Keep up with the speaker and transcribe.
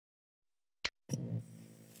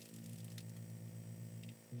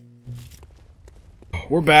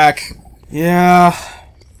We're back. Yeah.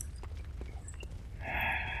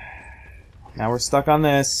 Now we're stuck on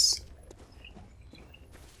this.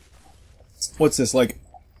 What's this, like,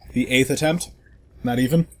 the 8th attempt? Not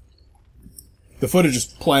even? The footage is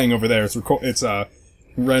playing over there. It's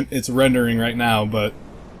rendering right now, but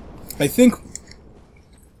I think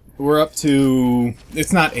we're up to...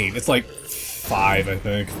 It's not 8, it's like 5, I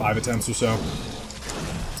think. 5 attempts or so.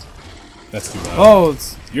 That's too bad. Oh,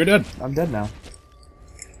 You're dead. I'm dead now.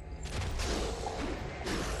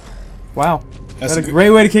 Wow. That's a great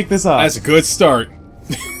way to kick this off. That's a good start.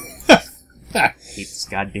 I hate this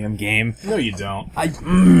goddamn game. No, you don't.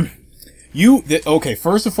 Okay,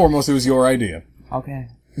 first and foremost, it was your idea. Okay.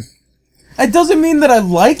 It doesn't mean that I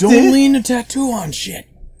liked it. Don't lean a tattoo on shit.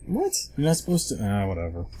 What? You're not supposed to...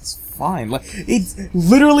 whatever. It's fine. Like, it's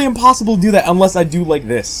literally impossible to do that unless I do like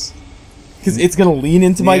this. Because it's gonna lean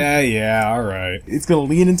into my... Yeah, alright. It's gonna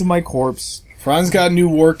lean into my corpse. Franz got new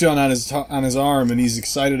work done on his arm, and he's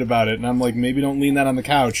excited about it, and I'm like, maybe don't lean that on the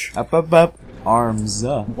couch. Up, up, up. Arms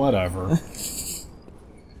up. Whatever.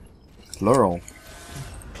 Plural.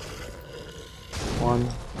 1,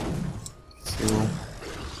 2,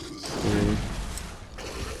 3.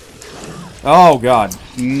 Oh god.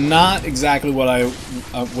 Not exactly what I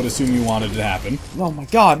would assume you wanted to happen. Oh my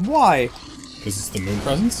god, why? Because it's the moon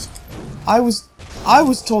presence? I was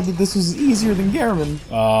told that this was easier than Garamond.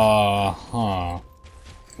 Huh.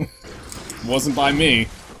 Wasn't by me.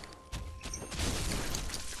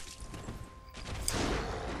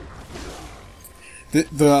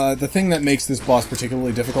 The thing that makes this boss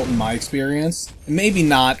particularly difficult in my experience, maybe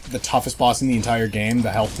not the toughest boss in the entire game,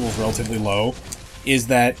 the health pool is relatively low, is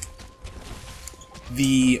that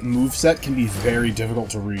the moveset can be very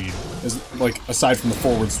difficult to read. Aside from the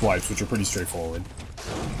forward swipes, which are pretty straightforward.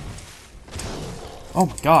 Oh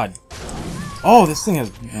my god. Oh, this thing has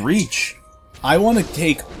reach. I want to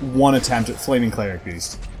take one attempt at Flaming Cleric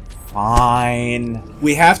Beast. Fine.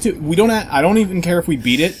 We have to. I don't even care if we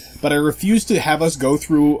beat it, but I refuse to have us go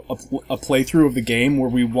through a playthrough of the game where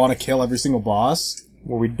we want to kill every single boss.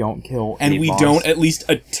 Where we don't kill and we don't at least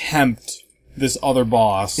attempt this other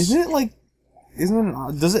boss. Isn't it like...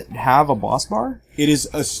 does it have a boss bar? It is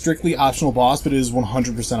a strictly optional boss, but it is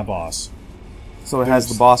 100% a boss. So it has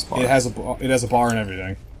the boss bar. It has a bar and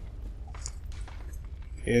everything.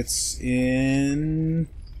 It's in...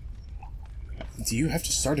 Do you have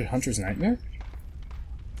to start at Hunter's Nightmare?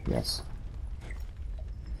 Yes.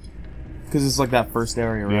 Because it's like that first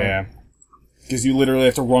area, right? Yeah. Because you literally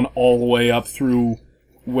have to run all the way up through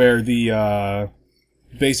where the,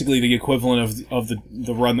 basically the equivalent of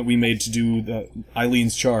the run that we made to do the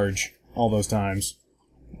Eileen's Charge all those times.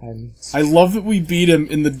 I love that we beat him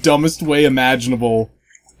in the dumbest way imaginable.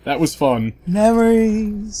 That was fun.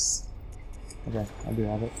 Memories. Okay, I do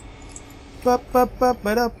have it. I'm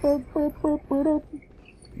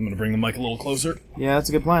gonna bring the mic a little closer. Yeah, that's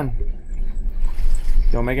a good plan.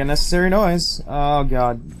 Don't make unnecessary noise. Oh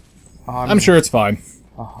god. I'm sure it's fine.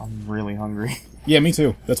 Oh, I'm really hungry. Yeah, me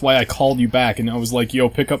too. That's why I called you back and I was like, yo,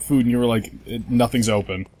 pick up food, and you were like, nothing's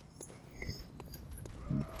open.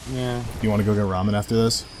 Yeah. You want to go get ramen after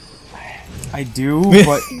this? I do,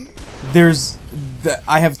 but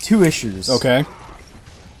I have 2 issues. Okay.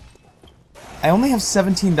 I only have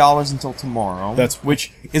 $17 until tomorrow.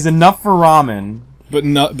 Which is enough for ramen. But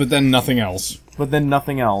then nothing else. But then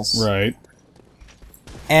nothing else. Right.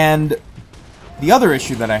 And the other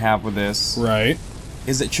issue that I have with this... Right.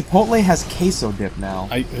 Is that Chipotle has queso dip now.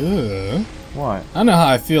 I What? don't know how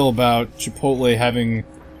I feel about Chipotle having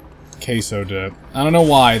queso dip. I don't know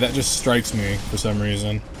why, that just strikes me for some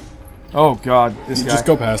reason. Oh god, this guy. Just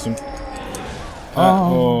go past him.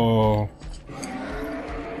 Oh.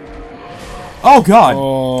 Oh god!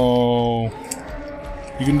 Oh.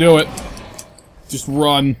 You can do it. Just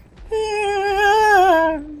run.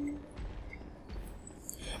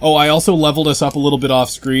 Oh, I also leveled us up a little bit off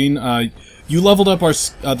screen. You leveled up our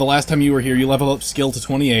the last time you were here. You leveled up skill to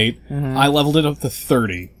 28. Mm-hmm. I leveled it up to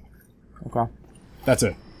 30. Okay. That's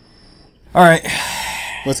it. All right.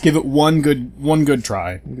 Let's give it one good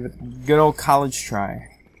try. Give it a good old college try.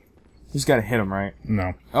 You just gotta hit him, right?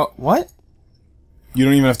 No. Oh, what? You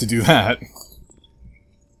don't even have to do that.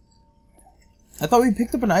 I thought we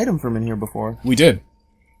picked up an item from in here before. We did.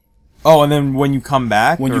 Oh, and then when you come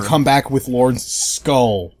back? When you come back with Lord's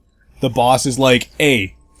skull, the boss is like,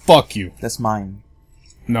 hey, fuck you. That's mine.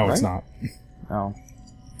 No, right? It's not. Oh.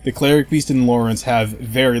 The Cleric Beast and Lawrence have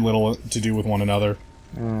very little to do with one another.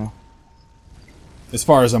 As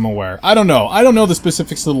far as I'm aware. I don't know. I don't know the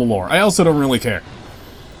specifics of the lore. I also don't really care.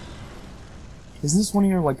 Isn't this one of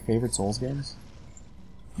your, like, favorite Souls games?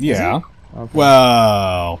 Yeah. Okay.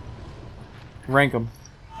 Well... Rank them.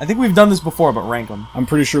 I think we've done this before, but rank them. I'm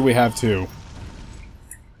pretty sure we have 2.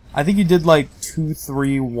 I think you did like 2,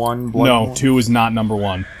 3, 1. Bloodborne. No, 2 is not number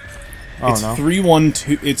 1. Oh, It's no. 3, 1,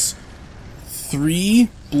 2. It's 3,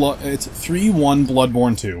 It's 3, 1,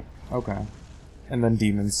 Bloodborne 2. Okay. And then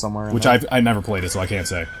Demons somewhere in Which there. I never played it, so I can't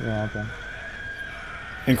say. Yeah, okay.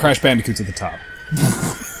 And Crash Bandicoot's at the top.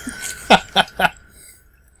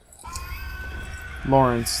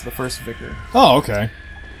 Lawrence, the first vicar. Oh, okay.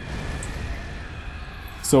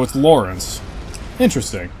 So it's Lawrence.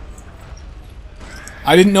 Interesting.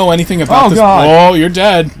 I didn't know anything about this. God. Oh, you're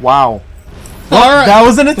dead. Wow. Alright. That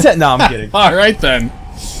was an attempt. No, I'm kidding. Alright then.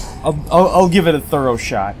 I'll give it a thorough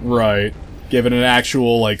shot. Right. Give it an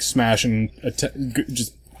actual, like, smash and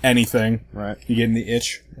just anything. Right. You getting the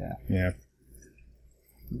itch? Yeah. Yeah.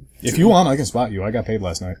 If you want, I can spot you. I got paid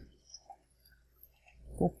last night.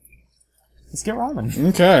 Cool. Let's get ramen.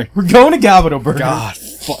 Okay. We're going to Gabito Burger. God,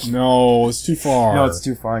 no, it's too far. No, it's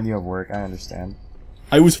too far and you have work. I understand.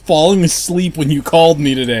 I was falling asleep when you called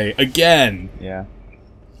me today. Again. Yeah.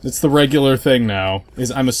 It's the regular thing now,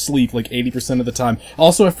 is I'm asleep like 80% of the time.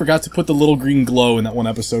 Also, I forgot to put the little green glow in that one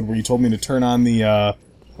episode where you told me to turn on the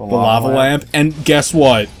lava lamp. And guess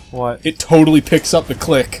what? What? It totally picks up the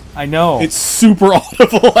click. I know. It's super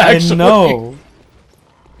audible, actually. I know.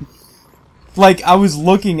 Like, I was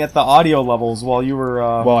looking at the audio levels while you were,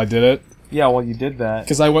 Well, I did it. Yeah, while you did that.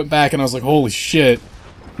 Because I went back and I was like, holy shit.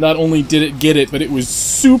 Not only did it get it, but it was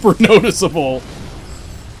super noticeable.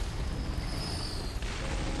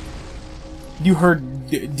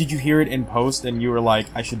 Did you hear it in post and you were like,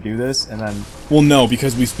 I should do this, and then... Well, no,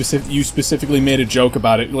 because you specifically made a joke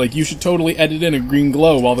about it. Like, you should totally edit in a green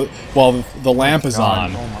glow while the lamp is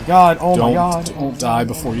on. Oh my god, oh my god. Don't die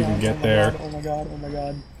before you even get there. Oh my god, oh my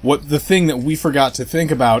god. What the thing that we forgot to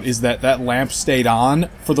think about is that that lamp stayed on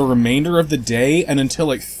for the remainder of the day and until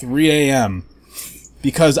like 3 a.m.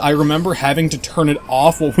 Because I remember having to turn it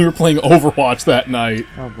off while we were playing Overwatch that night.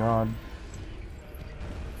 Oh god.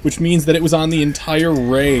 Which means that it was on the entire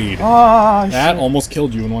raid. Ah, That shit. almost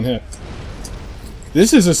killed you in one hit.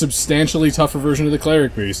 This is a substantially tougher version of the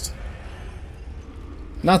Cleric Beast.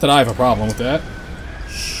 Not that I have a problem with that.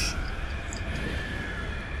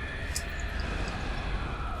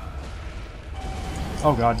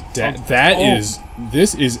 Oh god.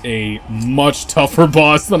 This is a much tougher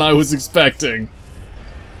boss than I was expecting.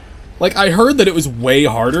 Like, I heard that it was way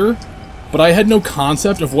harder, but I had no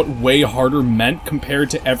concept of what way harder meant compared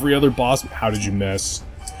to every other boss. How did you miss?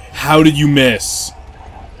 How did you miss?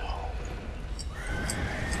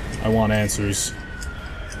 I want answers.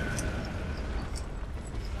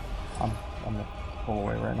 I'm gonna pull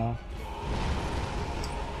away right now.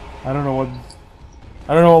 I don't know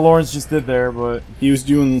what Lawrence just did there, but... He was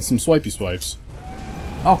doing some swipey swipes.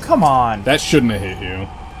 Oh, come on! That shouldn't have hit you.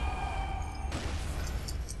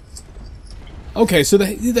 Okay, so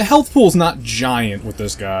the health pool's not giant with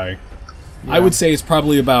this guy. Yeah. I would say it's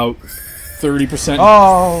probably about 30%.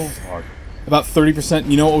 Oh! Fuck. About 30%.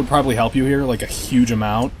 You know what would probably help you here? Like a huge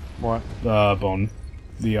amount? What? The bone.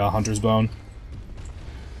 The hunter's bone.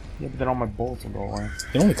 Yeah, but then all my bullets will go away.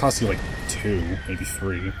 It only costs you like 2, maybe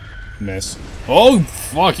 3. Miss. Oh,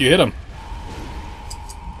 fuck, you hit him.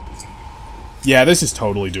 Yeah, this is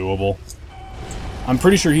totally doable. I'm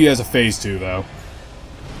pretty sure he has a phase 2, though.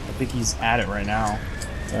 I think he's at it right now.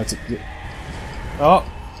 That's Oh!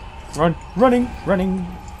 Running!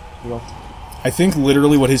 Go. I think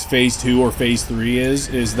literally what his phase 2 or phase 3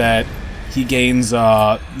 is that he gains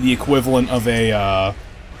the equivalent of a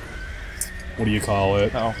what do you call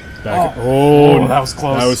it? Uh-oh. Oh, that was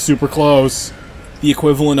close. That was super close. The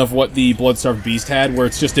equivalent of what the Bloodstarved Beast had, where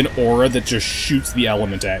it's just an aura that just shoots the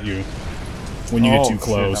element at you when you get too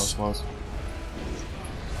close. Shit, that was close.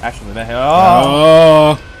 Actually, that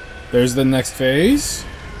Oh, there's the next phase.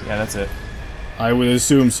 Yeah, that's it. I would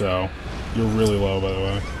assume so. You're really low, by the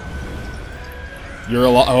way. You're a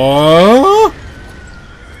lot. Oh!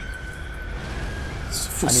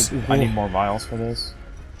 I need more vials for this.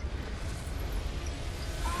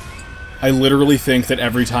 I literally think that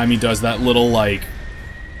every time he does that little, like,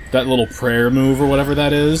 that little prayer move or whatever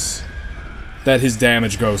that is, that his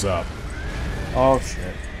damage goes up. Oh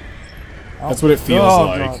shit. That's what it feels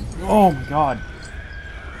like. God. Oh my god.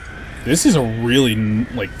 This is a really,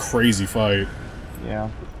 like, crazy fight.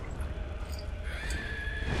 Yeah.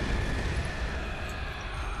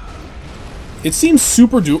 It seems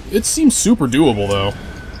super doable, though.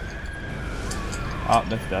 Oh,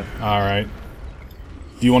 that's dead. Alright.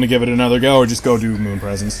 Do you want to give it another go, or just go do Moon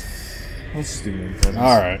Presence? Let's just do Moon Presence.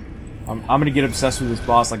 Alright. I'm gonna get obsessed with this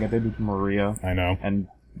boss like I did with Maria. I know. And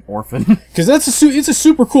Orphan. Because it's a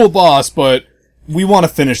super cool boss, but we want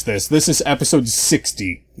to finish this. This is episode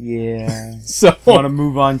 60. Yeah. So Want to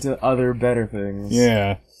move on to other better things.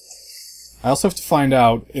 yeah. I also have to find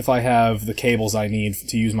out if I have the cables I need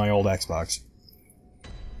to use my old Xbox.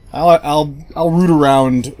 I'll root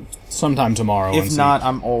around sometime tomorrow. If and see. not,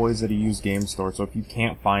 I'm always at a used game store, so if you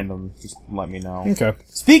can't find them, just let me know. Okay.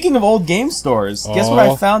 Speaking of old game stores, guess what I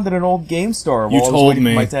Oh. found at an old game store while You I was told waiting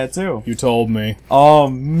me. for my tattoo? You told me. Oh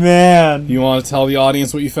man! You want to tell the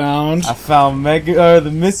audience what you found? I found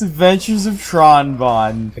the Misadventures of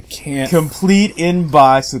Tronbon. I can't. Complete in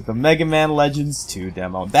box with the Mega Man Legends 2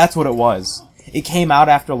 demo. That's what it was. It came out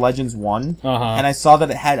after Legends 1, and I saw that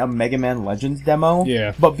it had a Mega Man Legends demo.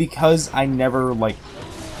 Yeah. But because I never, like...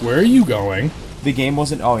 Where are you going? The game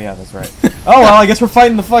wasn't... Oh, yeah, that's right. Oh, well, I guess we're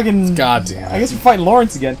fighting the fucking... God damn it. I guess we're fighting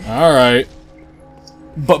Lawrence again. Alright.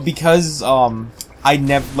 But because, I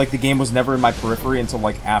never... Like, the game was never in my periphery until,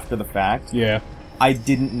 like, after the fact. Yeah. I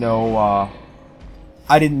didn't know,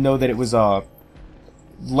 I didn't know that it was a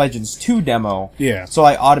Legends 2 demo. Yeah. So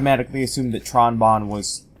I automatically assumed that Tronbon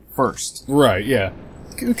was first. Right, yeah.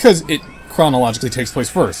 Because it chronologically takes place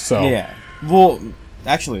first, so... Yeah. Well,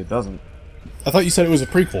 actually, it doesn't. I thought you said it was a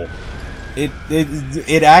prequel.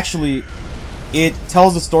 It actually... It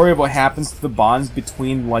tells the story of what happens to the bonds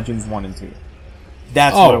between Legends 1 and 2.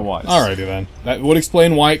 That's what it was. Alrighty then. That would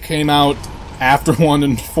explain why it came out after 1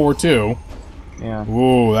 and 4 too. Yeah.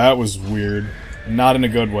 Ooh, that was weird. Not in a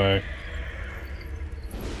good way.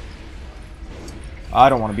 I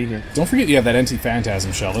don't want to be here. Don't forget you have that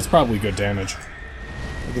anti-phantasm shell. That's probably good damage.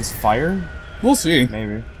 Against fire? We'll see.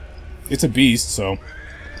 Maybe. It's a beast, so...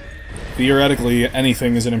 Theoretically,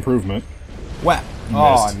 anything is an improvement. Whap!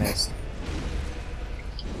 Oh, I missed.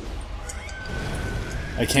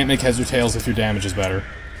 I can't make heads or tails if your damage is better.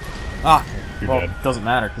 Ah! You're well, dead. doesn't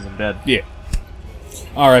matter, because I'm dead. Yeah.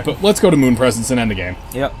 Alright, but let's go to Moon Presence and end the game.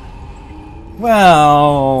 Yep.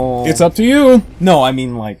 Well... It's up to you! No, I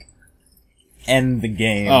mean, like... End the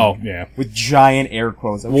game. Oh, yeah. With giant air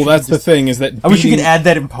quotes. Well, that's the thing, is that I wish you could add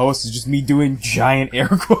that in post, it's just me doing giant air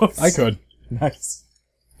quotes. I could. Nice.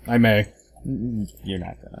 I may. You're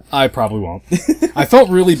not gonna. I probably won't. I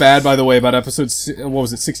felt really bad, by the way, about episode... What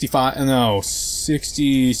was it? 65? No,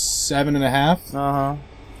 67 and a half? Uh-huh.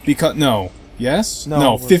 Because... No. Yes?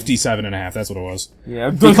 No, 57 and a half. That's what it was. Yeah,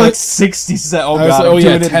 it was like 67. Oh, God. Oh,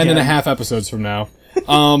 yeah, 10 and a half episodes from now.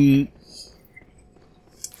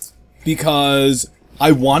 Because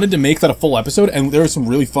I wanted to make that a full episode, and there was some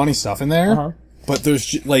really funny stuff in there, but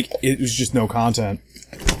there's, like, it was just no content.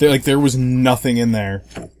 There was nothing in there.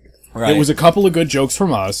 Right. It was a couple of good jokes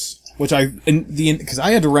from us, which because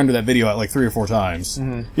I had to render that video out like 3 or 4 times.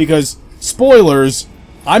 Because, spoilers,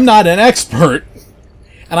 I'm not an expert,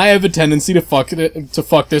 and I have a tendency to fuck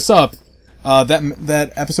this up.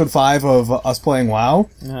 That episode 5 of us playing WoW,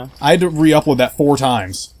 I had to re-upload that 4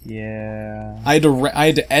 times. Yeah. I had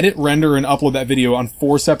to edit, render, and upload that video on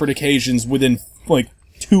 4 separate occasions within, like,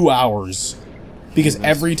 2 hours. Because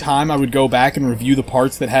every time I would go back and review the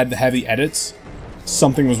parts that had the heavy edits,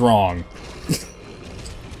 something was wrong.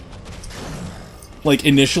 Like,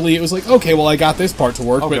 initially it was like, okay, well I got this part to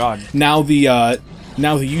work, but now the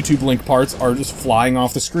YouTube link parts are just flying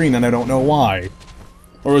off the screen and I don't know why.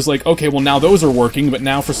 Or it was like, okay, well now those are working, but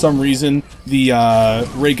now for some reason the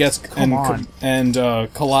Rayget's and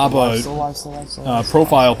Kalaba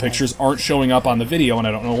profile pictures aren't showing up on the video, and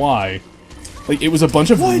I don't know why. Like, it was a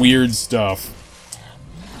bunch of weird stuff.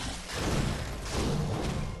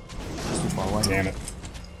 Damn it.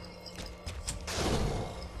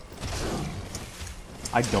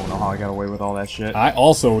 I don't know how I got away with all that shit. I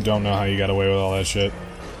also don't know how you got away with all that shit.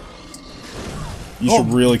 You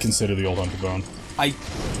should really consider the old Hunter Bone. I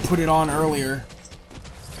put it on earlier.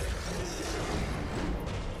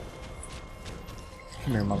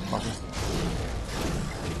 Come here, motherfucker.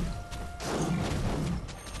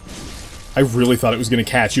 I really thought it was going to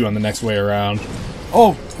catch you on the next way around.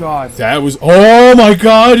 Oh, God. That was... Oh, my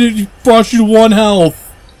God! It brought you to 1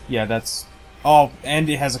 health! Yeah, that's... Oh, and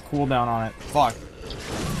it has a cooldown on it. Fuck.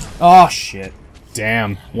 Oh, shit.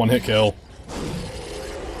 Damn. 1-hit kill.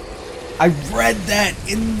 I read that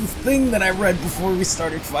in the thing that I read before we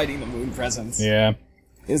started fighting the Moon Presence. Yeah.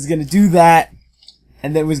 It was gonna do that,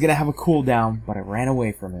 and then it was gonna have a cooldown, but I ran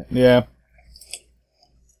away from it. Yeah.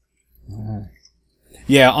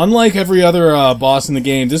 Yeah, unlike every other boss in the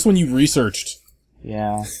game, this one you researched.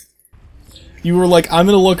 Yeah. You were like, I'm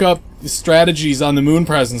gonna look up strategies on the Moon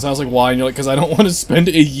Presence. I was like, why? And you're like, because I don't want to spend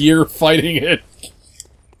a year fighting it.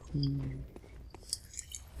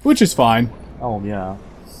 Which is fine. Oh, yeah.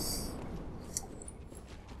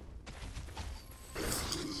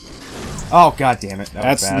 Oh, god damn it.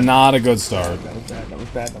 That's not a good start. That was bad. That was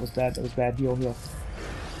bad. That was bad. That was bad. Heal, heal.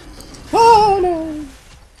 Oh, no!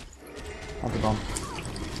 Counter bomb.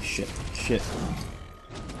 Shit. Shit.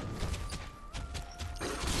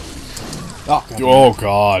 Oh, god. Oh,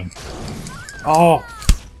 God. Oh.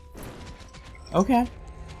 Okay.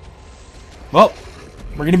 Well,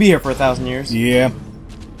 we're gonna be here for 1,000 years. Yeah.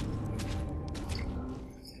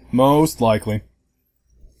 Most likely.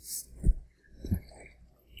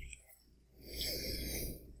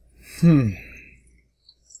 That's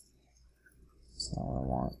not what I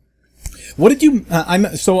want. What did you...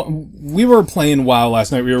 so, we were playing WoW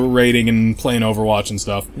last night. We were raiding and playing Overwatch and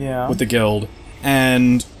stuff. Yeah. With the guild.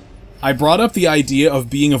 And I brought up the idea of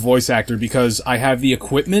being a voice actor because I have the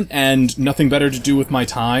equipment and nothing better to do with my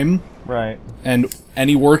time. Right. And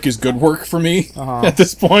any work is good work for me at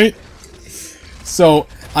this point. So,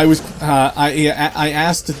 I was... I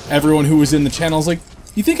asked everyone who was in the channel, I was like,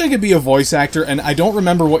 you think I could be a voice actor? And I don't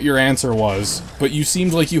remember what your answer was, but you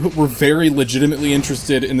seemed like you were very legitimately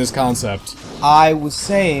interested in this concept. I was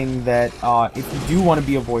saying that if you do want to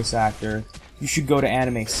be a voice actor, you should go to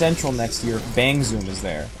Anime Central next year if Bang Zoom is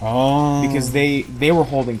there. Oh. Because they were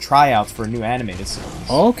holding tryouts for a new animated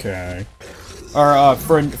series. Okay. Or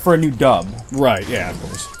for a new dub. Right, yeah, of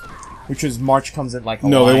course. Which is March comes at like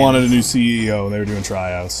No, they wanted a new CEO, they were doing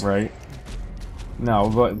tryouts. Right. No,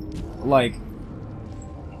 but like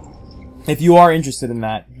if you are interested in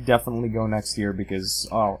that, definitely go next year because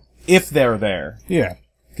if they're there. Yeah.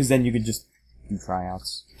 Because then you could just do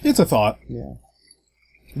tryouts. It's a thought. Yeah.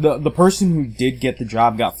 The person who did get the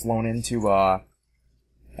job got flown into I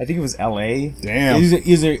think it was LA. Damn.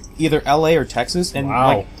 Either LA or Texas, and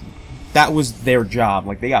wow. like that was their job.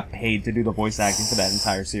 Like they got paid to do the voice acting for that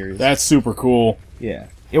entire series. That's super cool. Yeah.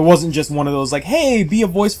 It wasn't just one of those like, hey, be a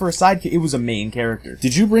voice for a sidekick. It was a main character.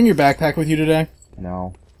 Did you bring your backpack with you today?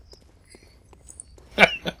 No.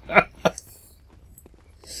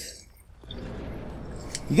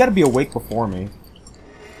 You gotta be awake before me.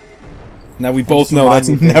 Now we both know that's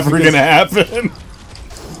never gonna happen.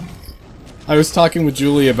 I was talking with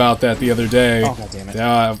Julie about that the other day. Oh, god damn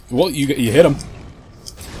it. Well, you hit him.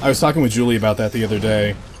 I was talking with Julie about that the other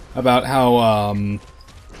day. About how,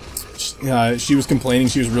 she was complaining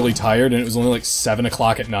she was really tired and it was only like 7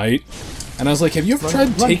 o'clock at night. And I was like, have you ever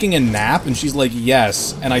tried taking a nap? And she's like,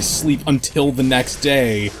 yes. And I sleep until the next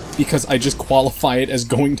day because I just qualify it as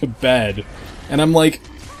going to bed. And I'm like,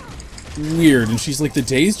 weird. And she's like, the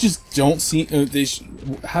days just don't seem...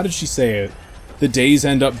 how did she say it? The days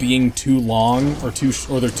end up being too long or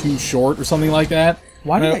they're too short or something like that.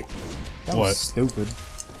 Why did I... That What? was stupid.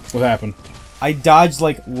 What happened? I dodged,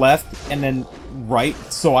 like, left and then right,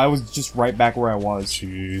 so I was just right back where I was.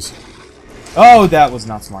 Jeez. Oh, that was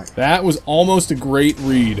not smart. That was almost a great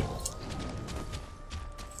read.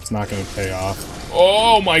 It's not gonna pay off.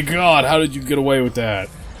 Oh my god, how did you get away with that?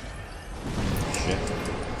 Shit.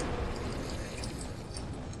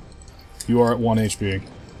 You are at 1 HP.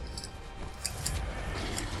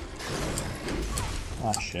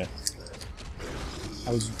 Ah, shit.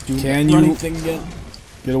 I was doing Can that running you thing again.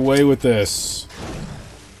 Get away with this?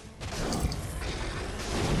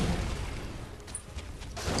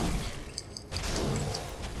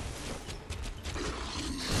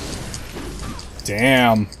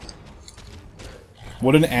 Damn.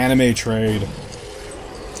 What an anime trade.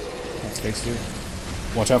 That's fixed it.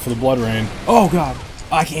 Watch out for the blood rain. Oh god!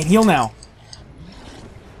 I can't heal now!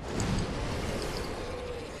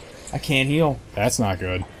 I can't heal. That's not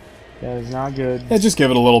good. That is not good. Yeah, just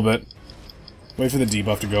give it a little bit. Wait for the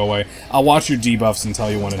debuff to go away. I'll watch your debuffs and tell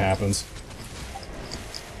you when it happens.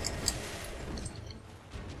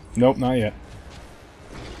 Nope, not yet.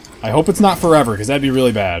 I hope it's not forever, because that'd be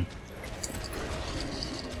really bad.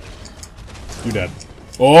 You're dead.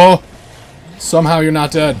 Oh! Somehow you're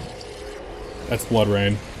not dead. That's blood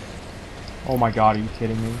rain. Oh my god, are you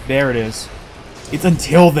kidding me? There it is. It's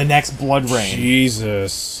until the next blood rain.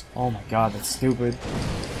 Jesus. Oh my god, that's stupid.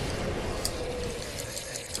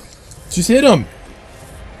 Just hit him!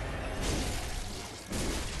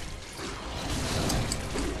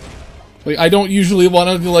 Like, I don't usually want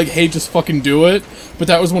to be like, hey, just fucking do it. But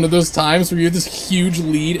that was one of those times where you had this huge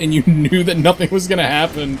lead and you knew that nothing was gonna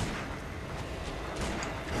happen.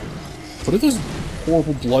 What are those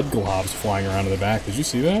horrible blood globs flying around in the back? Did you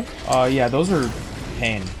see that? Yeah, those are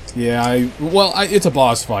pain. Yeah, it's a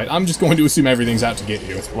boss fight. I'm just going to assume everything's out to get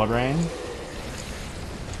you. It's blood rain.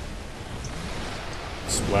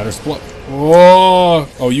 Splatter, splat. Oh!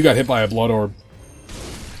 Oh, you got hit by a blood orb.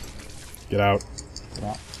 Get out.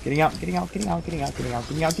 Getting out, getting out, getting out, getting out, getting out,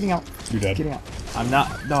 getting out, getting out. You're dead. Getting out. I'm not.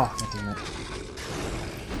 No, God damn it.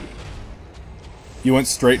 You went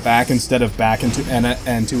straight back instead of back into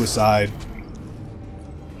and to a side.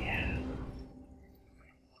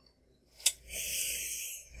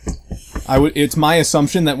 It's my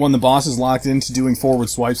assumption that when the boss is locked into doing forward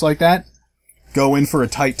swipes like that, go in for a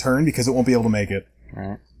tight turn because it won't be able to make it.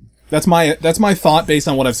 Alright. That's my thought based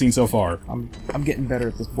on what I've seen so far. I'm getting better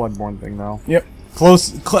at this Bloodborne thing though. Yep.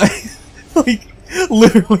 Like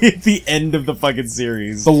literally at the end of the fucking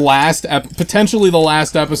series. Potentially the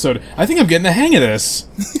last episode. I think I'm getting the hang of this.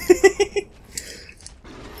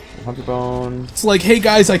 Hunter Bone. It's like, hey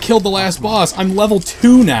guys, I killed the last boss. I'm level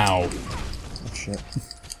 2 now. Oh shit.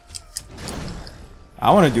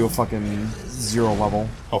 I want to do a fucking 0 level.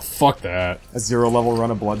 Oh, fuck that. A 0 level run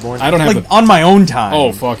of Bloodborne? I don't have like, on my own time.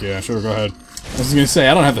 Oh, fuck yeah, sure, go ahead. I was gonna say,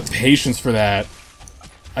 I don't have the patience for that.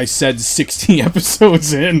 I said 60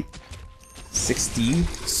 episodes in. 60?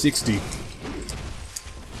 60.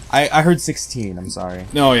 I heard 16, I'm sorry.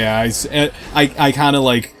 No, yeah, I kinda,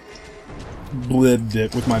 like, blibbed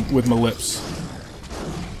it with my lips.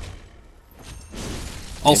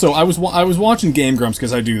 Also, I was watching Game Grumps,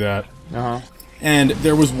 because I do that. Uh-huh. And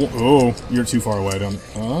there was one... Oh, you're too far away, don't...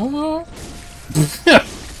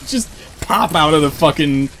 Just pop out of the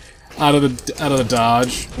fucking... Out of the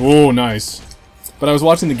dodge. Oh, nice. But I was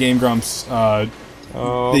watching the Game Grumps,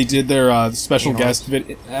 they did their, special guest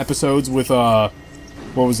episodes with, what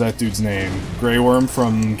was that dude's name? Grey Worm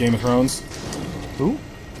from Game of Thrones? Who?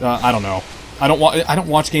 I don't know. I don't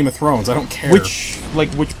watch Game of Thrones, I don't care. Which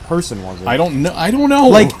person was it? I don't know!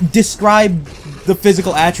 Like, describe the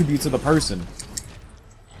physical attributes of the person.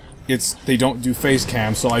 They don't do face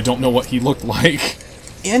cam, so I don't know what he looked like.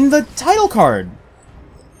 In the title card!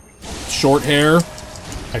 Short hair.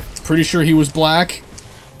 I'm pretty sure he was black.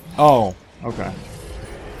 Oh, okay.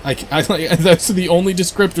 That's the only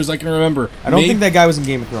descriptors I can remember. I don't think that guy was in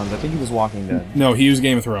Game of Thrones. I think he was Walking Dead. No, he was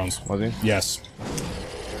Game of Thrones. Was he? Yes.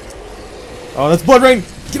 Oh, that's Blood Rain!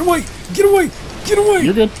 Get away! Get away! Get away!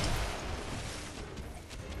 You're good.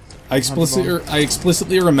 I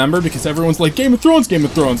explicitly remember because everyone's like, Game of Thrones,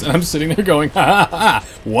 and I'm sitting there going, ha ha ha,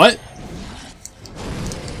 what?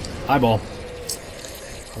 Eyeball.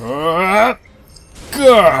 I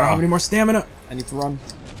don't have any more stamina. I need to run.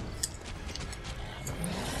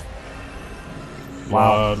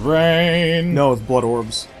 Blood rain. No, it's blood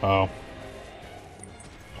orbs. Oh.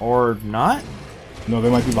 Or not? No, they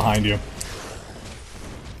might be behind you.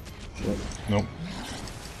 Shit. Nope.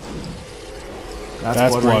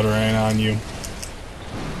 That's blood rain on you.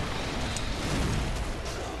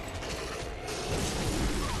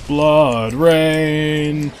 Blood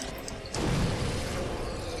rain.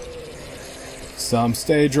 Some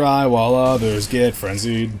stay dry while others get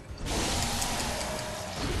frenzied.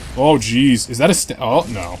 Oh, jeez. Is that a oh,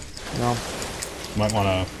 no. No. Might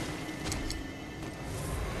wanna...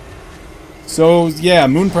 So, yeah,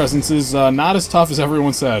 Moon Presence is not as tough as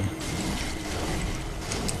everyone said.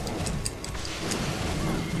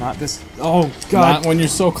 Not this... Oh, God. Not when you're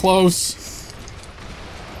so close.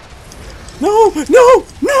 No! No!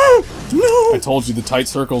 No! No! I told you the tight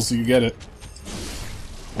circles so you get it.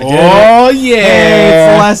 Oh, yeah! Hey,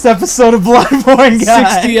 it's the last episode of Bloodborne,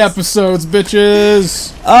 guys! 60 episodes,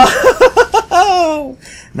 bitches! Oh!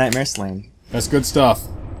 Nightmare Slain. That's good stuff.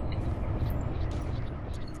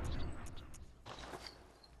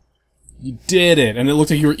 You did it, and it looked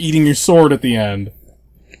like you were eating your sword at the end.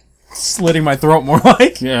 Slitting my throat more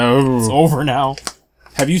like. Yeah, ooh. It's over now.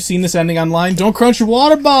 Have you seen this ending online? Don't crunch your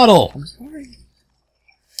water bottle! I'm sorry.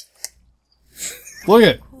 Look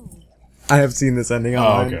at. I have seen this ending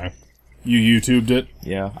online. Oh, okay. You YouTubed it?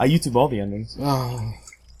 Yeah. I YouTube all the endings. Oh.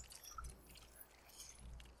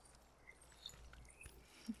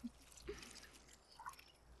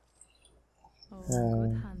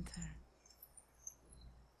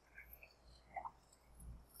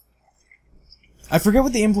 I forget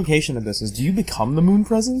what the implication of this is. Do you become the Moon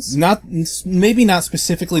Presence? Maybe not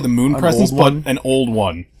specifically the Moon Presence, but an old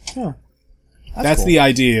one. Huh. That's cool. the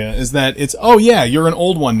idea, is that it's, oh yeah, you're an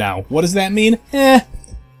old one now. What does that mean? Eh.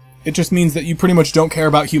 It just means that you pretty much don't care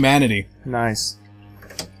about humanity. Nice.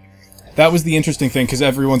 That was the interesting thing, because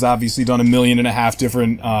everyone's obviously done 1.5 million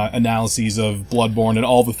different analyses of Bloodborne and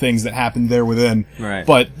all the things that happened there within. Right.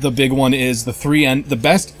 But the big one is the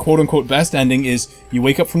best, quote-unquote, best ending is you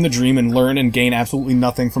wake up from the dream and learn and gain absolutely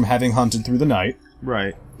nothing from having hunted through the night.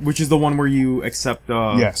 Right. Which is the one where you accept,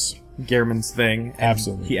 yes. Gehrman's thing. And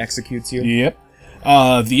absolutely. He executes you. Yep.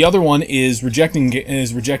 The other one is rejecting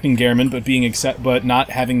Gehrman, but not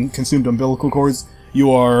having consumed umbilical cords.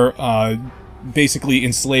 You are, basically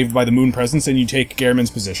enslaved by the Moon Presence, and you take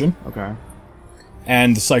Gehrman's position. Okay.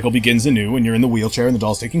 And the cycle begins anew, and you're in the wheelchair, and the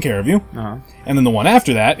doll's taking care of you. Uh-huh. And then the one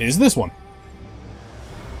after that is this one.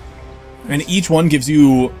 And each one gives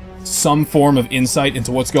you some form of insight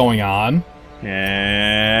into what's going on.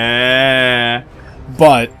 Yeah.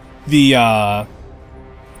 But the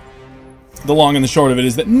long and the short of it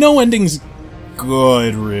is that no ending's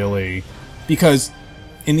good, really. Because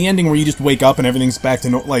in the ending where you just wake up and everything's back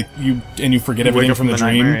to you forget everything from the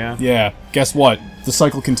dream. Nightmare, yeah. Guess what? The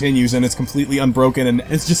cycle continues and it's completely unbroken and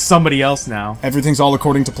it's just somebody else now. Everything's all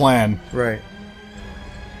according to plan. Right.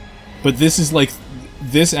 But this is like,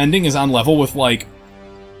 this ending is on level with like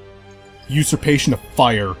Usurpation of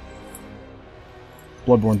Fire.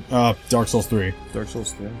 Bloodborne, Dark Souls 3. Dark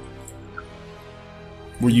Souls 3.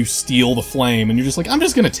 Where you steal the flame and you're just like, I'm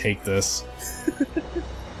just gonna take this.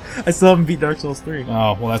 I still haven't beat Dark Souls 3.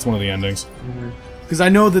 Oh, well that's one of the endings. Because I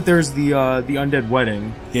know that there's the Undead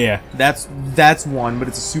Wedding. Yeah. That's one, but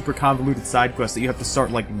it's a super convoluted side quest that you have to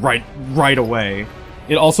start, like, right away.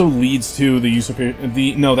 It also leads to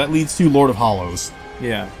the no, that leads to Lord of Hollows.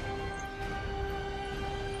 Yeah.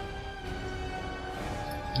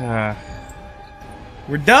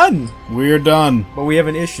 We're done! We're done. But we have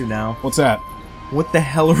an issue now. What's that? What the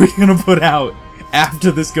hell are we gonna put out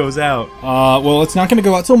after this goes out? Well, it's not gonna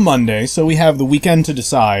go out till Monday, so we have the weekend to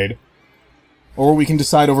decide. Or we can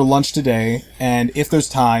decide over lunch today, and if there's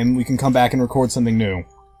time, we can come back and record something new.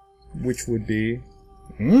 Which would be?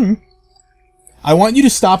 I want you to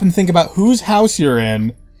stop and think about whose house you're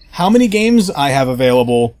in, how many games I have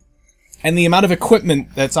available, and the amount of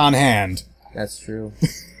equipment that's on hand. That's true.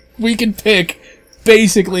 We can pick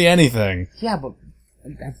basically anything. Yeah, but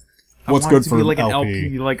what's good for like LP? an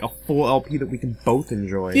LP, like a full LP that we can both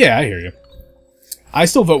enjoy. Yeah, I hear you. I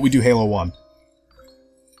still vote we do Halo 1.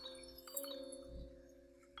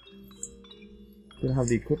 We don't have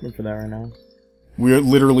the equipment for that right now. We're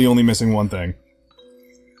literally only missing one thing.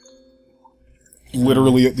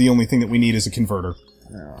 Literally, the only thing that we need is a converter.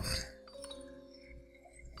 Oh.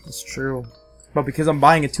 That's true. But because I'm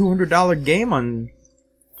buying a $200 game on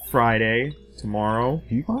Friday, tomorrow...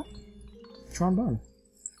 You what? Trombone.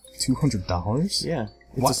 $200? Yeah.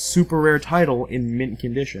 It's a super rare title in mint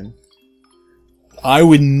condition. I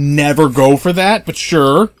would never go for that, but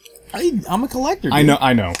sure. I'm a collector, dude.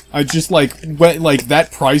 I know. I just, like that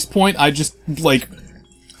price point, I just, like...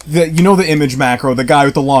 you know the image macro, the guy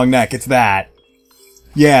with the long neck, it's that.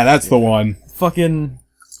 Yeah, that's the one. Fucking...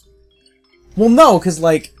 Well, no, because,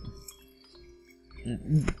 like...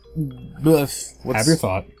 Have your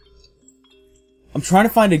thought. I'm trying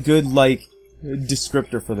to find a good, like,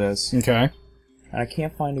 descriptor for this. Okay. And I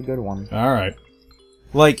can't find a good one. Alright.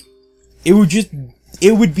 Like, it would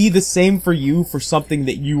be the same for you for something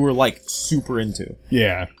that you were, like, super into.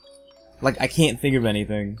 Yeah. Like, I can't think of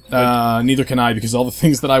anything. Neither can I, because all the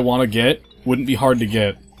things that I want to get wouldn't be hard to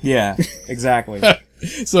get. Yeah, exactly.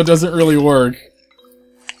 So it doesn't really work.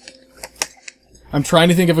 I'm trying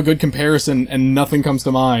to think of a good comparison, and nothing comes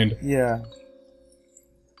to mind. Yeah.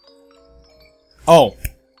 Oh.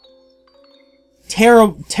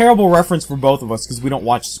 Terrible reference for both of us, because we don't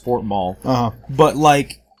watch Sport Ball. Uh-huh. But,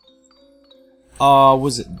 like,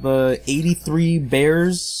 was it the 83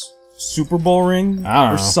 Bears Super Bowl ring? I don't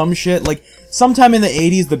know. Or some shit. Like, sometime in the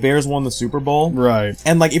 80s, the Bears won the Super Bowl. Right.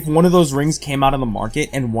 And, like, if one of those rings came out on the market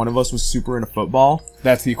and one of us was super into football...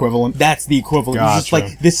 That's the equivalent? That's the equivalent. Gotcha. It's just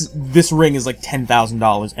like, this ring is like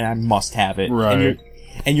 $10,000 and I must have it. Right.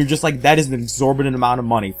 And you're just like, that is an exorbitant amount of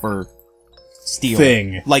money for stealing.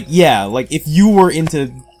 Thing. Like, yeah, like, if you were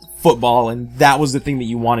into football and that was the thing that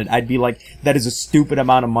you wanted, I'd be like, that is a stupid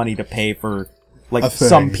amount of money to pay for, like,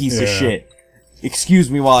 some piece of shit. Excuse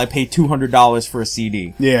me while I pay $200 for a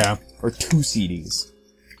CD. Yeah. Or 2 CDs.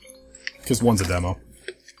 Because one's a demo.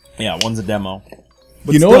 Yeah, one's a demo.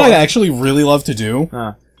 But you know what I'd actually really love to do?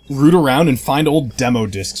 Huh. Root around and find old demo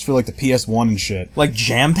discs for, like, the PS1 and shit. Like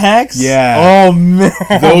jam packs? Yeah. Oh, man.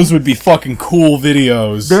 Those would be fucking cool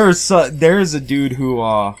videos. There's a dude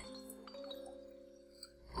who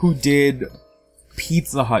did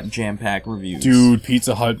Pizza Hut jam pack reviews. Dude,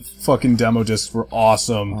 Pizza Hut fucking demo discs were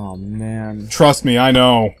awesome. Oh, man. Trust me, I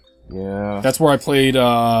know. Yeah. That's where I played,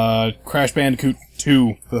 Crash Bandicoot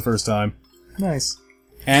 2 for the first time. Nice.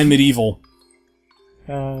 And Medieval.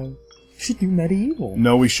 We should do Medieval.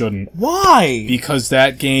 No, we shouldn't. Why? Because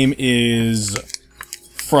that game is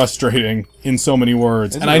frustrating in so many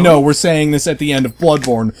words. Is And it I know we're saying this at the end of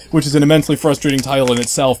Bloodborne, which is an immensely frustrating title in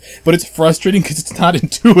itself, but it's frustrating because it's not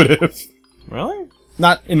intuitive. Really?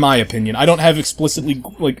 Not in my opinion. I don't have explicitly,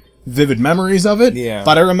 like, vivid memories of it, yeah.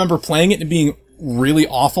 But I remember playing it and being really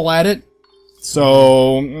awful at it.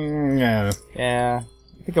 So, yeah. Yeah.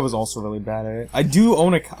 I think I was also really bad at it. I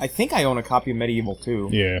think I own a copy of Medieval too.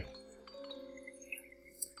 Yeah.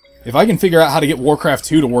 If I can figure out how to get Warcraft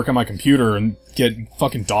 2 to work on my computer and get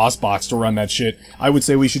fucking DOSBox to run that shit, I would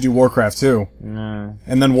say we should do Warcraft 2. Nah.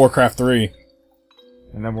 And then Warcraft 3.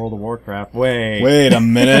 And then World of Warcraft. Wait a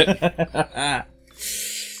minute.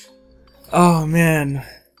 Oh, man.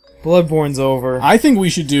 Bloodborne's over. I think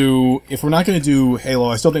we should do, if we're not going to do Halo,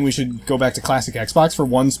 I still think we should go back to classic Xbox for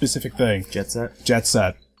one specific thing. Jet Set? Jet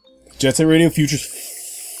Set. Jet Set Radio Future's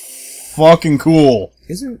fucking cool.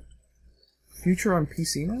 Isn't Future on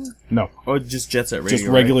PC now? No. Oh, just Jet Set Radio. Just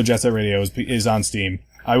regular Jet Set Radio is on Steam.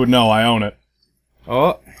 I would know, I own it.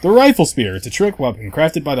 Oh. The Rifle Spear. It's a trick weapon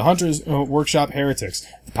crafted by the Hunters Workshop heretics.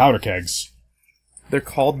 The Powder Kegs. They're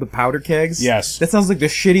called the Powder Kegs? Yes. That sounds like the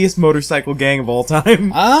shittiest motorcycle gang of all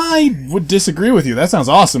time. I would disagree with you. That sounds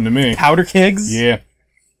awesome to me. Powder Kegs? Yeah.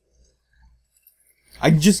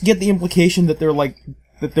 I just get the implication that they're like,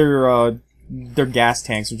 that their gas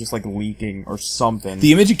tanks are just like leaking or something.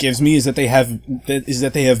 The image it gives me is that they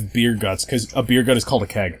have beer guts, because a beer gut is called a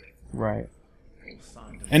keg. Right.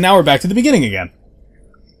 And now we're back to the beginning again.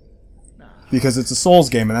 Because it's a Souls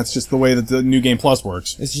game, and that's just the way that the New Game Plus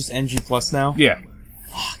works. It's just NG Plus now? Yeah.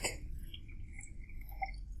 Fuck.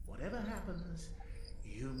 Whatever happens,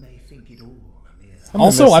 you may think it all a mere...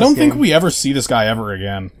 Also, I don't think we ever see this guy ever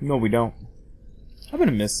again. No, we don't. I'm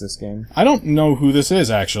gonna miss this game. I don't know who this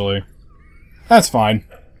is, actually. That's fine.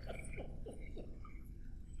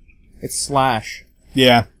 It's Slash.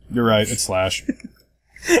 Yeah, you're right, it's Slash.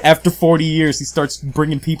 After 40 years, he starts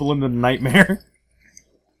bringing people into the nightmare.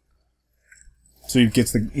 So he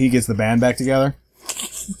gets the band back together?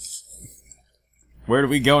 Where do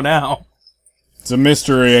we go now? It's a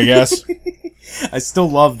mystery, I guess. I still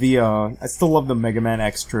love the Mega Man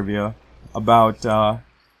X trivia about Guns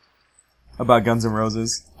N'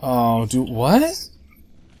 Roses. Oh, what?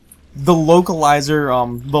 The localizer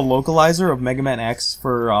of Mega Man X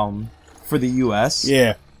for the US.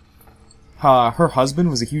 Yeah. Her husband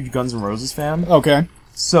was a huge Guns N' Roses fan. Okay.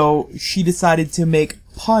 So she decided to make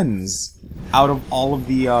puns out of all of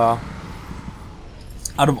the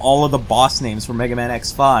boss names for Mega Man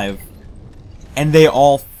X5, and they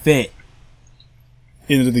all fit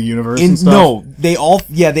Into the universe and stuff? No, they all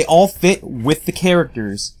fit with the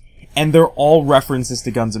characters, and they're all references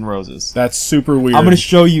to Guns N' Roses. That's super weird. I'm gonna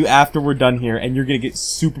show you after we're done here, and you're gonna get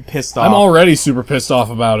super pissed off. I'm already super pissed off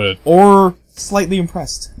about it. Or slightly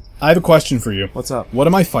impressed. I have a question for you. What's up? What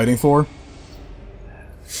am I fighting for?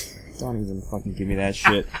 Don't even fucking give me that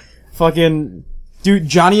shit. Fucking... Dude,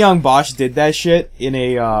 Johnny Young Bosch did that shit in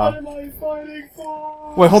a, What am I fighting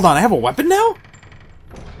for? Wait, hold on, I have a weapon now?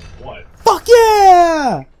 What? Fuck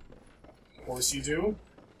yeah! Of course you do.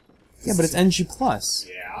 Yeah, but it's NG+.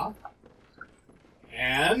 Yeah.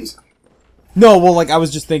 And? No, well, like, I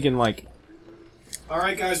was just thinking, like...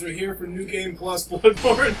 Alright guys, we're here for New Game Plus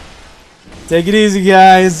Bloodborne. Take it easy,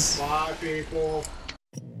 guys! Bye, people.